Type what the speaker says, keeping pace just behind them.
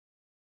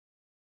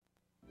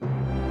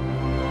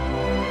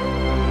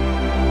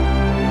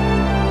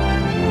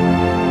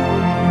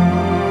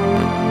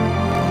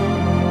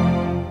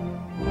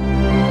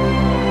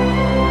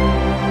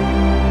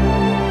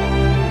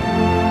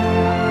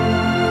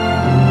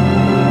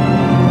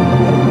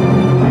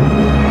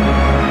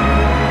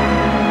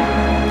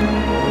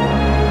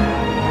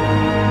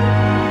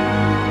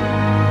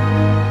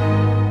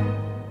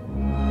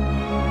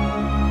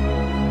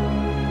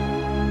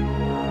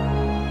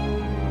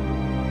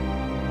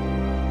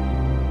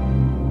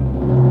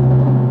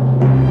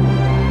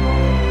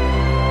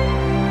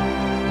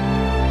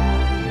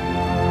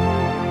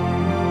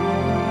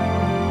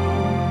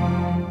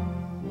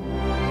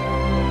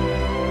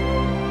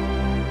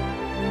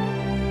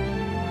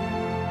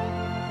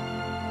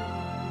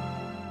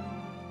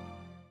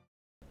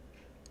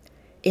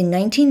In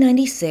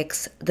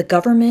 1996, the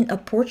government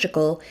of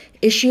Portugal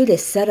issued a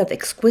set of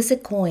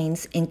exquisite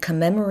coins in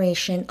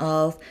commemoration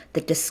of the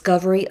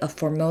discovery of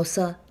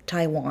Formosa,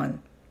 Taiwan.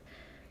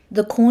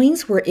 The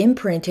coins were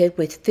imprinted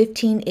with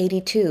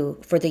 1582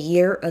 for the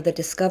year of the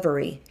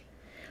discovery.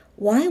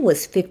 Why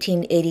was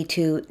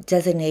 1582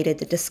 designated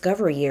the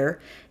discovery year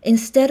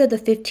instead of the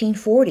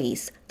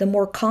 1540s, the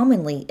more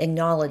commonly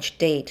acknowledged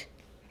date?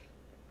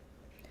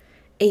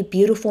 A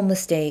beautiful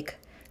mistake,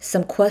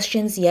 some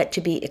questions yet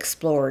to be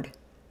explored.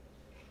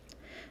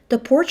 The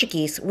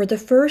Portuguese were the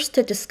first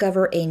to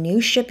discover a new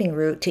shipping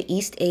route to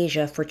East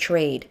Asia for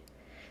trade.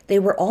 They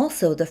were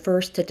also the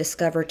first to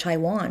discover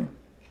Taiwan.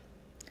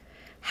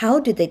 How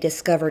did they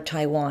discover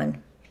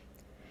Taiwan?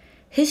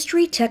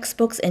 History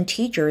textbooks and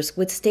teachers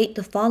would state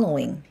the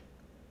following.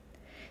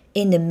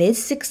 In the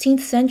mid-16th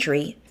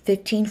century,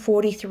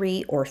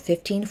 1543 or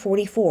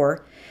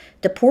 1544,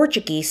 the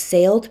Portuguese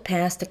sailed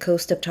past the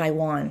coast of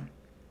Taiwan.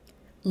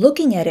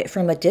 Looking at it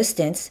from a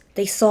distance,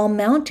 they saw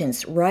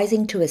mountains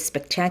rising to a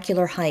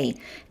spectacular height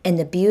and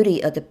the beauty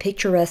of the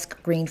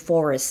picturesque green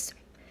forests.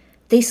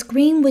 They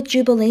screamed with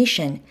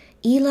jubilation,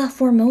 "Isla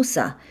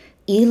Formosa!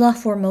 Isla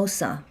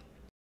Formosa!"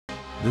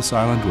 This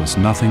island was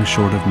nothing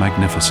short of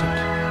magnificent.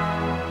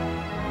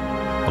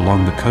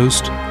 Along the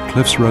coast,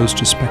 cliffs rose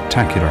to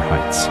spectacular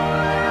heights.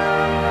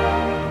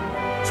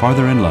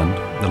 Farther inland,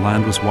 the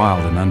land was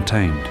wild and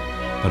untamed,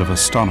 but of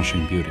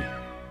astonishing beauty.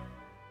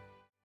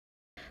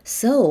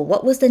 So,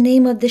 what was the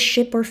name of this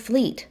ship or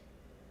fleet?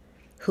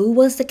 Who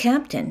was the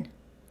captain?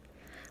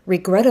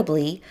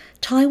 Regrettably,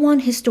 Taiwan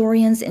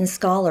historians and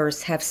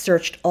scholars have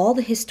searched all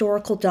the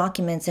historical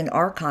documents and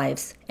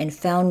archives and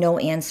found no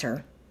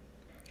answer.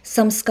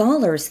 Some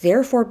scholars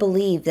therefore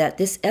believe that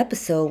this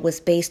episode was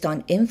based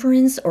on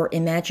inference or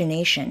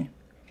imagination.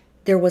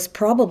 There was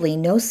probably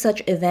no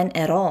such event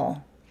at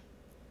all.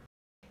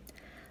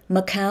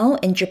 Macau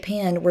and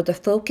Japan were the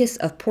focus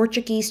of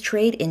Portuguese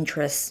trade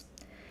interests.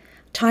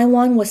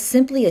 Taiwan was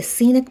simply a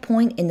scenic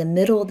point in the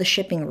middle of the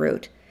shipping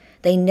route.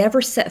 They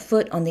never set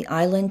foot on the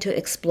island to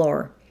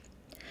explore.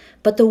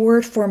 But the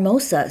word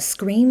Formosa,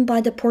 screamed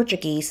by the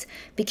Portuguese,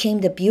 became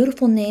the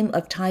beautiful name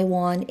of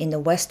Taiwan in the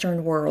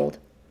Western world.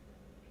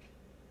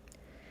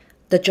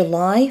 The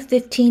July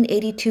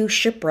 1582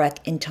 shipwreck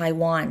in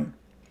Taiwan.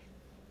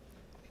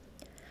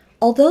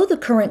 Although the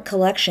current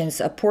collections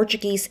of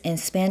Portuguese and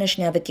Spanish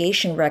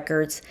navigation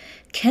records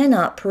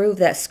cannot prove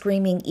that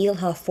screaming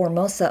Ilha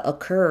Formosa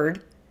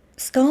occurred,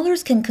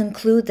 scholars can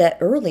conclude that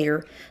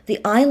earlier, the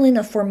island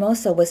of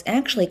Formosa was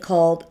actually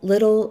called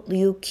Little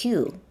Liu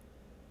Qiu.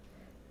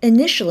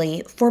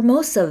 Initially,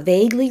 Formosa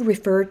vaguely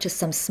referred to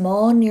some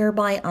small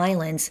nearby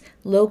islands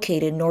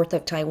located north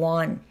of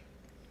Taiwan.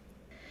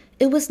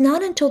 It was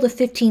not until the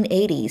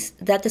 1580s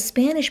that the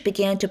Spanish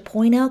began to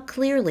point out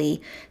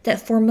clearly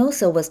that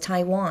Formosa was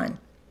Taiwan.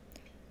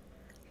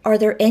 Are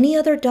there any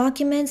other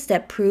documents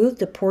that prove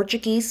the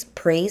Portuguese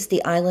praised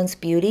the island's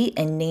beauty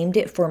and named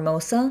it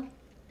Formosa?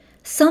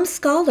 Some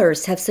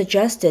scholars have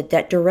suggested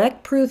that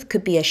direct proof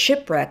could be a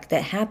shipwreck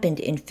that happened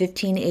in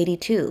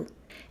 1582.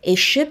 A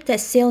ship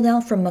that sailed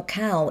out from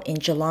Macau in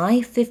July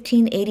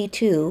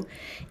 1582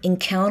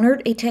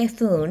 encountered a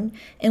typhoon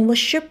and was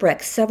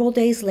shipwrecked several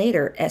days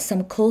later at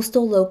some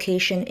coastal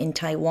location in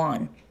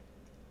Taiwan.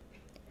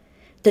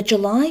 The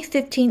July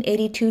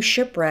 1582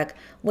 shipwreck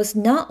was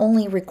not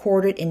only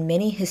recorded in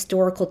many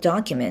historical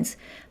documents,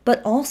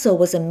 but also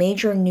was a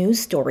major news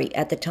story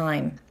at the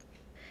time.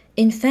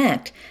 In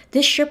fact,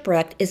 this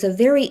shipwreck is a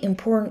very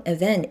important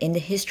event in the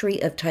history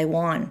of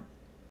Taiwan.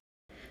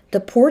 The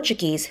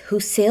Portuguese,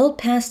 who sailed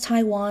past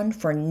Taiwan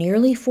for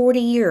nearly 40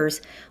 years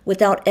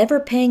without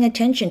ever paying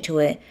attention to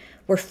it,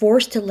 were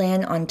forced to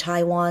land on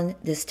Taiwan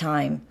this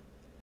time.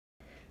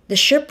 The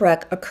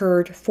shipwreck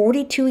occurred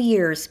 42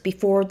 years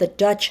before the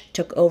Dutch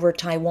took over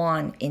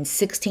Taiwan in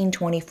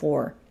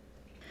 1624.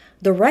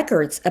 The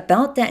records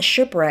about that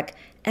shipwreck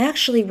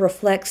actually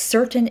reflect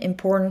certain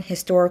important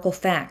historical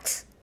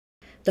facts.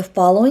 The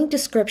following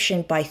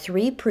description by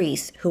 3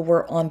 priests who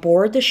were on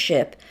board the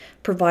ship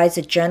provides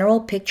a general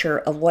picture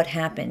of what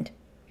happened.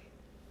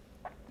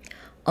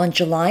 On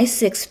July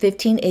 6,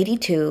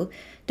 1582,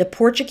 the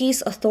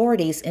Portuguese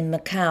authorities in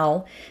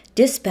Macau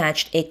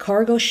dispatched a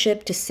cargo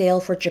ship to sail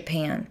for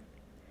Japan.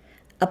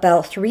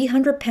 About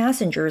 300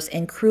 passengers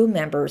and crew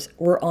members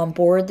were on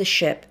board the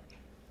ship.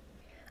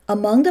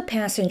 Among the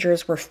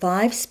passengers were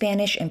 5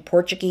 Spanish and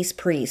Portuguese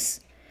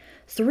priests.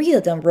 3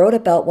 of them wrote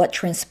about what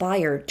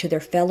transpired to their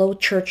fellow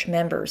church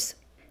members.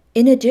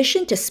 In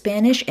addition to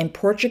Spanish and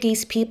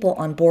Portuguese people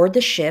on board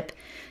the ship,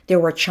 there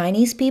were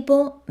Chinese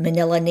people,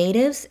 Manila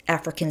natives,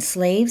 African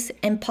slaves,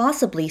 and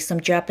possibly some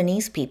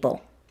Japanese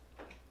people.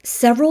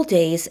 Several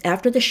days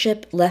after the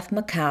ship left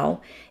Macau,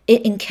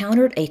 it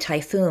encountered a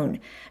typhoon,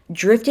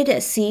 drifted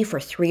at sea for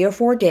 3 or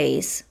 4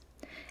 days,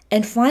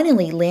 and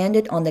finally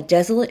landed on the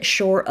desolate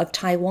shore of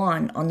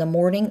Taiwan on the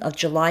morning of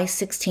July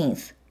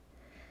 16th.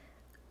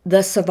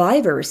 The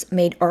survivors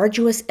made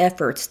arduous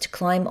efforts to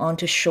climb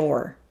onto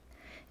shore.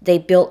 They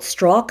built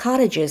straw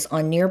cottages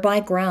on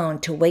nearby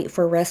ground to wait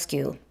for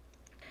rescue.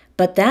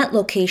 but that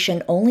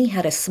location only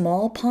had a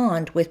small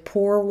pond with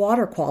poor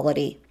water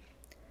quality.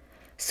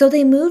 So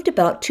they moved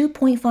about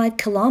 2.5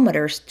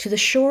 kilometers to the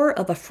shore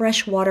of a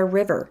freshwater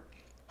river.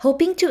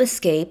 Hoping to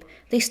escape,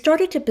 they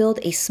started to build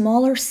a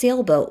smaller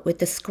sailboat with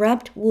the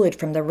scrapped wood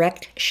from the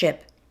wrecked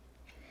ship.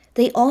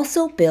 They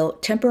also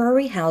built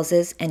temporary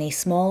houses and a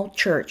small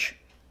church.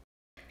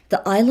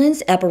 The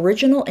island's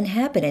Aboriginal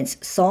inhabitants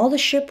saw the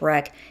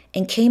shipwreck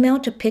and came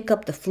out to pick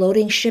up the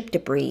floating ship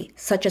debris,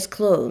 such as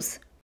clothes.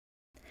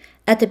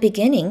 At the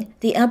beginning,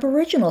 the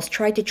Aboriginals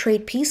tried to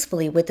trade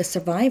peacefully with the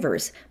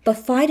survivors, but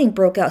fighting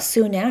broke out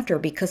soon after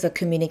because of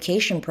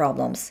communication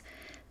problems.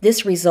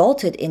 This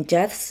resulted in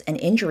deaths and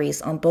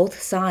injuries on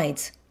both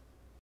sides.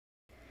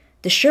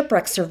 The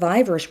shipwreck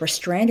survivors were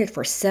stranded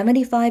for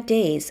 75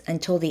 days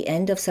until the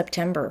end of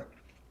September.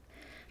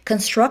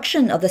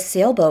 Construction of the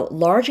sailboat,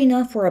 large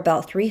enough for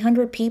about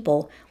 300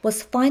 people,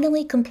 was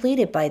finally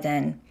completed by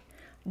then.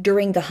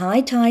 During the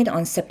high tide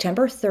on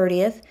September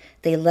 30th,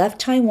 they left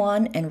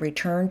Taiwan and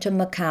returned to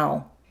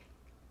Macau.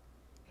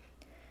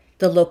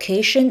 The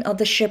location of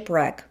the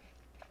shipwreck.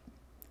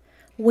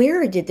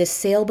 Where did this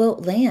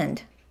sailboat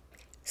land?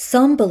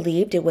 Some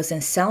believed it was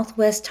in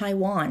southwest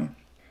Taiwan.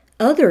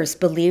 Others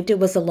believed it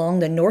was along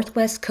the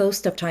northwest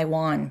coast of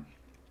Taiwan.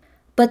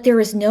 But there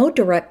is no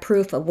direct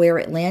proof of where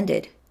it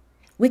landed.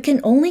 We can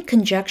only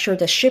conjecture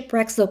the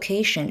shipwreck's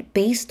location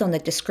based on the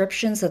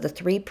descriptions of the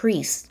three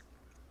priests.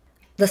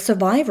 The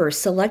survivors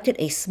selected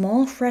a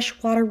small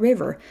freshwater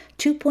river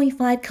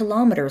 2.5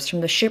 kilometers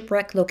from the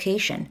shipwreck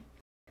location.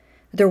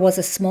 There was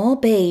a small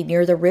bay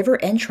near the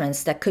river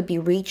entrance that could be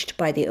reached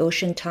by the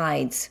ocean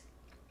tides.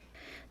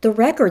 The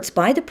records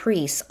by the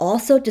priests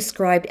also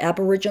described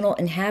Aboriginal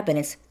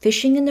inhabitants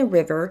fishing in the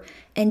river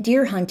and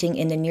deer hunting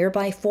in the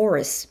nearby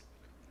forests.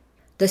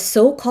 The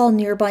so-called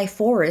nearby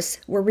forests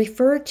were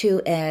referred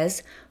to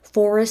as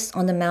forests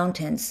on the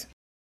mountains.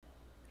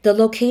 The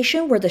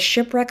location where the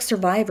shipwreck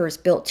survivors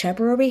built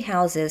temporary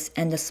houses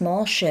and the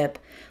small ship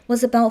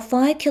was about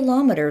 5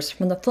 kilometers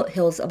from the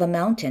foothills of a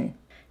mountain.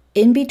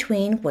 In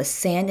between was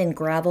sand and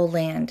gravel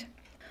land.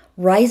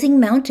 Rising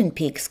mountain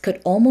peaks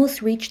could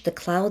almost reach the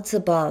clouds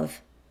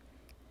above.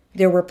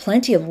 There were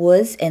plenty of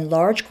woods and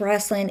large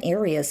grassland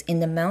areas in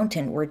the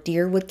mountain where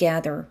deer would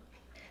gather.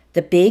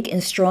 The big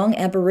and strong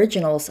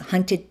Aboriginals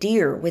hunted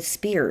deer with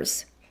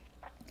spears.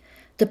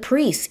 The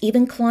priests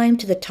even climbed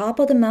to the top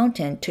of the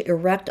mountain to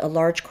erect a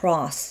large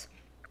cross.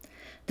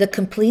 The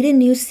completed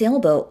new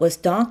sailboat was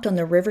docked on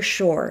the river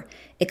shore,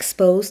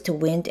 exposed to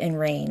wind and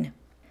rain.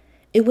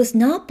 It was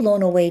not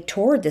blown away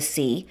toward the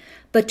sea,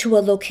 but to a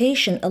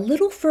location a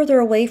little further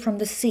away from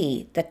the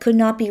sea that could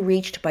not be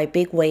reached by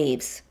big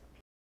waves.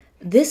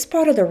 This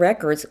part of the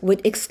records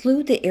would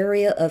exclude the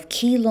area of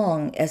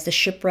Keelung as the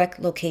shipwreck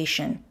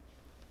location.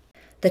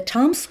 The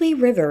Tamsui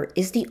River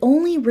is the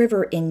only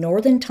river in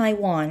northern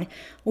Taiwan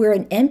where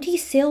an empty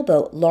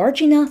sailboat large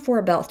enough for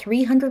about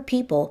 300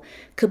 people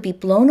could be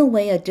blown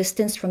away a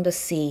distance from the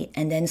sea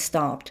and then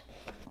stopped.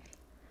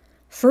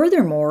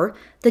 Furthermore,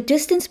 the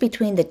distance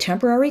between the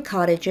temporary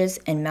cottages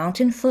and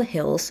mountain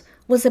foothills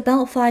was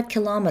about 5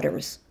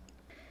 kilometers.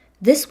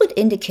 This would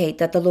indicate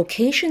that the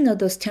location of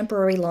those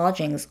temporary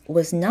lodgings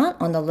was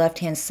not on the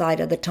left-hand side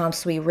of the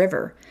Tamsui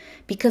River,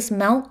 because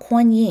Mount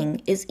Kuan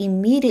Yin is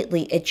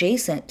immediately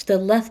adjacent to the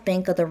left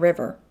bank of the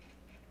river.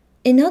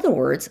 In other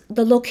words,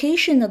 the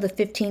location of the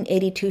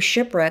 1582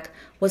 shipwreck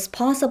was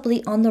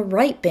possibly on the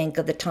right bank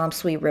of the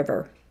Tamsui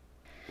River.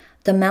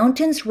 The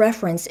mountains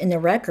referenced in the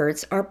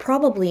records are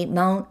probably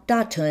Mount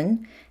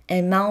Datun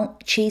and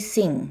Mount Chi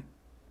Sing.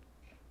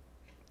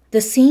 The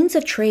scenes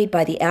of trade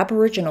by the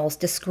Aboriginals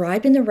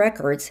described in the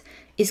records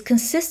is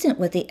consistent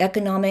with the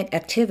economic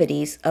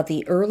activities of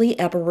the early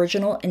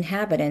Aboriginal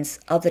inhabitants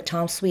of the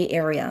Tamsui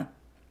area.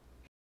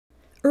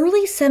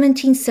 Early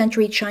 17th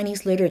century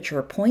Chinese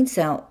literature points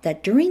out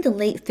that during the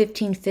late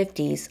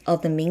 1550s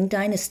of the Ming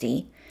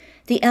Dynasty,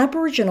 the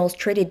Aboriginals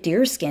traded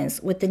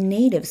deerskins with the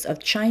natives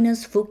of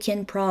China's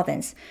Fujian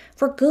province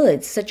for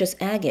goods such as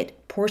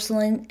agate,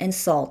 porcelain, and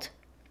salt.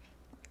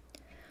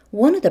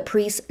 One of the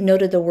priests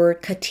noted the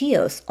word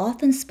katios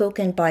often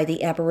spoken by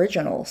the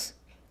Aboriginals.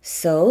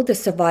 So the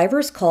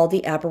survivors called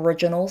the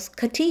Aboriginals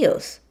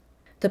katios.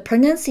 The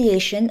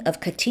pronunciation of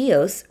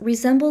katios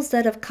resembles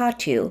that of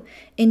katu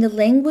in the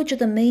language of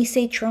the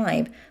Maasai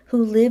tribe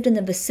who lived in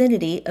the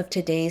vicinity of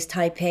today's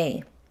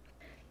Taipei.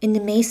 In the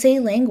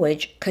Maasai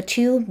language,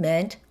 katu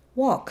meant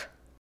walk.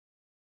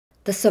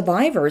 The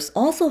survivors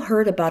also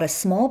heard about a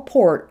small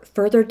port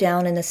further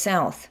down in the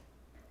south.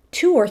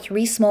 2 or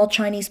 3 small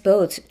Chinese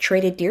boats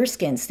traded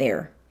deerskins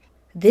there.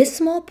 This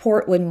small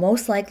port would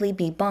most likely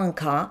be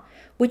Bangka,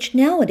 which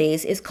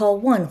nowadays is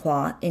called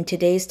Wanhua in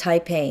today's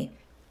Taipei.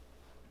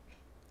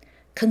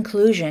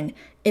 Conclusion: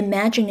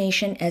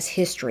 Imagination as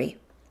history.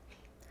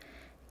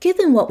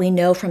 Given what we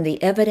know from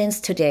the evidence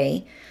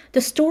today,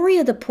 the story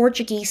of the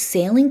Portuguese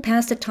sailing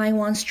past the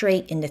Taiwan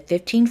Strait in the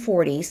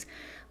 1540s,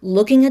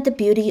 looking at the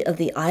beauty of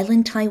the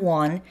island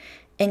Taiwan,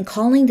 and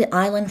calling the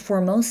island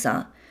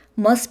Formosa,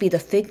 must be the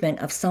figment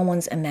of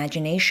someone's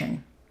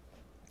imagination.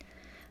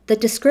 The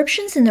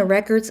descriptions in the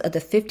records of the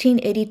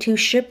 1582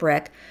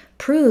 shipwreck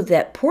prove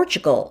that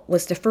Portugal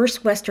was the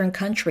first Western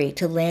country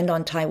to land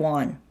on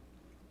Taiwan.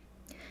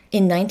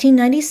 In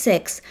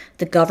 1996,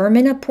 the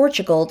government of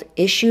Portugal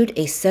issued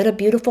a set of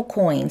beautiful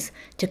coins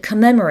to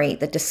commemorate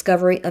the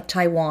discovery of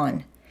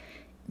Taiwan.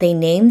 They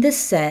named this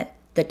set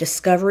the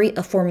Discovery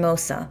of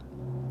Formosa.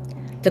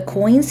 The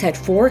coins had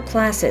 4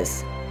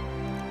 classes: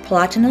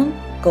 platinum,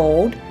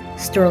 gold,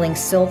 sterling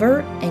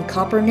silver, and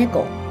copper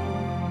nickel.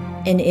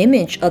 An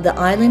image of the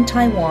island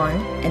Taiwan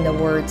and the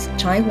words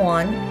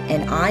Taiwan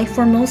and I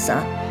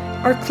Formosa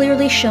are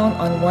clearly shown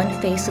on one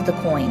face of the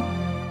coin.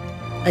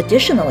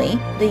 Additionally,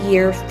 the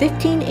year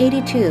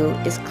 1582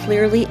 is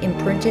clearly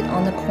imprinted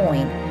on the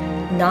coin,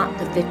 not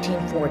the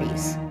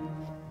 1540s.